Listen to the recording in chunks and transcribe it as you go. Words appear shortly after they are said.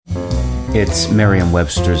It's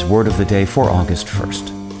Merriam-Webster's Word of the Day for August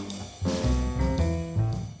 1st.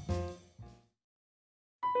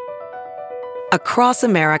 Across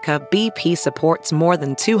America, BP supports more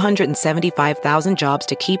than 275,000 jobs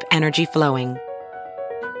to keep energy flowing.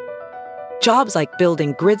 Jobs like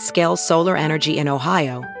building grid-scale solar energy in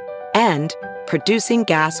Ohio and producing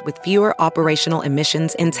gas with fewer operational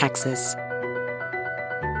emissions in Texas.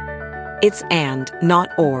 It's and, not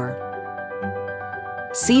or.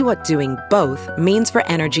 See what doing both means for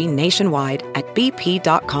energy nationwide at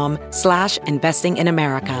bp.com/investing in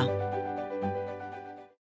America.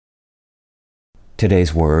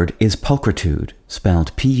 Today's word is pulchritude,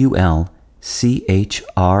 spelled Pulchritude.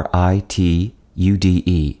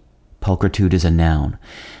 Pulchritude is a noun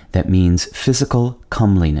that means physical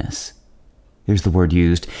comeliness. Here's the word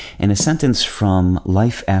used in a sentence from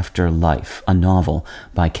Life After Life, a novel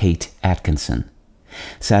by Kate Atkinson.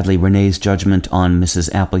 Sadly, Renee's judgment on Mrs.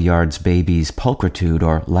 Appleyard's baby's pulchritude,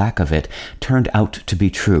 or lack of it, turned out to be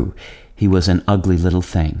true. He was an ugly little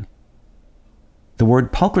thing. The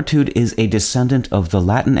word pulchritude is a descendant of the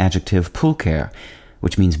Latin adjective pulcher,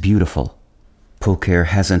 which means beautiful. Pulcher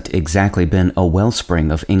hasn't exactly been a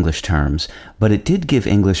wellspring of English terms, but it did give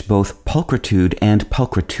English both pulchritude and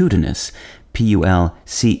pulchritudinous,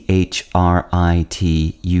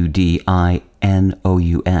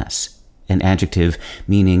 Pulchritudinous, an adjective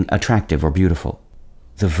meaning attractive or beautiful.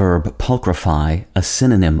 The verb pulchrify, a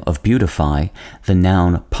synonym of beautify, the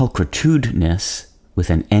noun pulchritudeness, with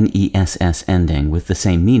an ness ending with the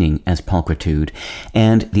same meaning as pulchritude,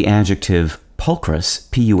 and the adjective pulchrus,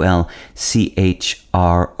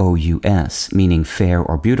 Pulchrous, meaning fair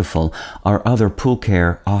or beautiful, are other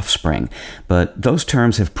pulcher offspring, but those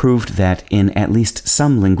terms have proved that in at least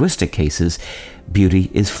some linguistic cases, beauty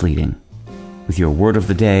is fleeting. With your Word of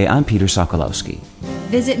the Day, I'm Peter Sokolowski.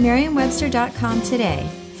 Visit Merriam-Webster.com today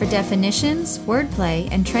for definitions, wordplay,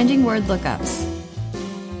 and trending word lookups.